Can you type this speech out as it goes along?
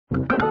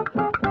Hello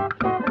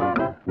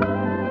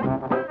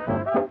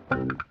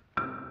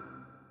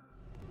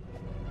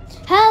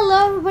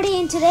everybody,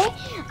 and today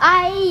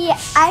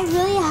I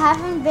really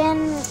haven't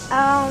been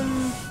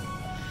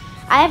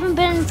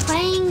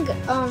playing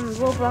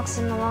Roblox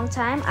in a long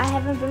time. I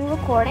haven't been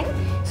recording.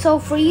 So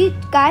for you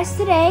guys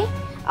today,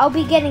 I'll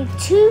be getting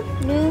 2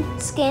 new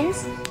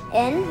skins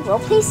in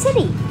Roleplay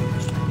City.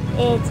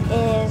 It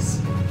is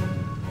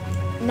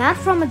not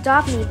from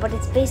Adopt Me, but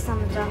it's based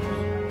on Adopt Me.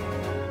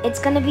 It's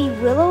gonna be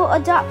Willow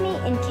Adopt Me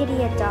and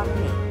Kitty Adopt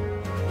Me.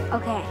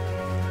 Okay,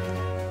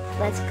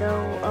 let's go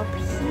up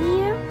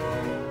here.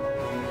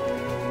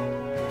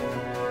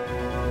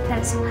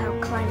 Gotta somehow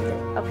climb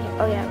up here.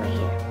 Oh yeah, right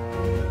here.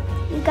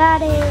 You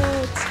got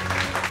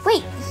it.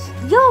 Wait,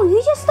 yo, you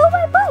just stole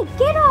my bike.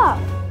 Get off.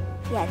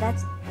 Yeah,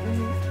 that's.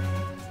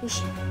 You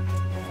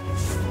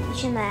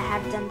shouldn't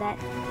have done that.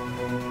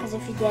 Because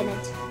if you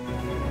didn't.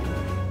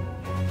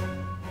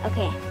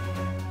 Okay.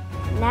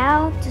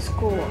 Now to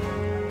school.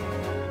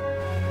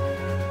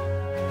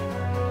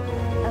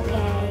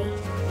 Okay.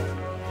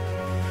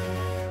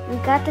 We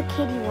got the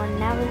kitty one.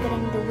 Now we're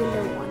getting the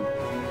willow one.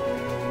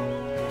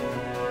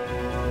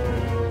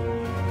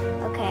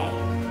 Okay.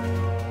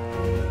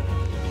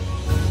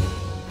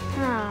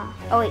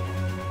 Oh wait,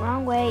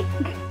 wrong way.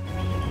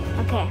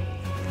 Okay.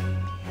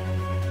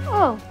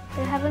 Oh,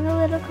 they're having a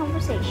little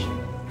conversation.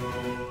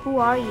 Who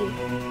are you?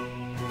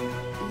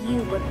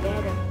 You, but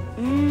better.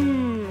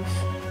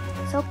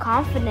 So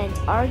confident,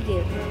 are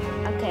you?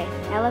 Okay,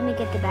 now let me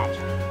get the badge.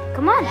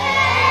 Come on,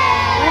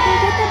 let me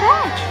get the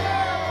badge.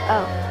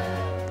 Oh,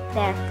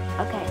 there.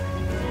 Okay,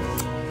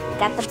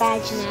 got the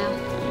badge now.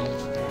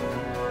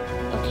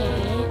 Okay.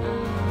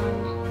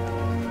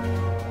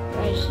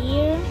 Right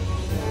here.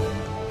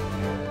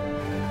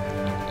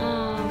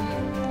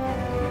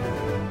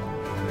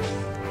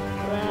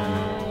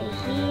 Right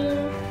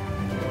here.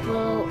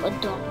 Will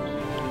adopt me.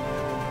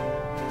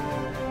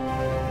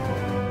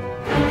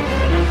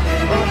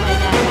 Oh my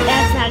god,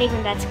 that's not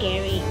even that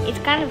scary. It's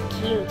kind of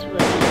cute,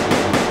 really.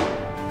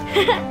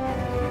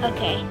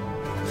 Okay.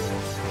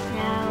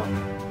 Now,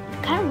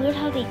 kind of weird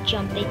how they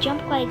jump. They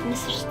jump like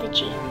Mr.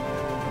 Stitchy.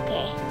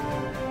 Okay.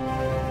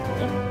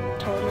 Yep,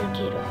 totally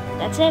cute.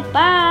 That's it.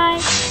 Bye.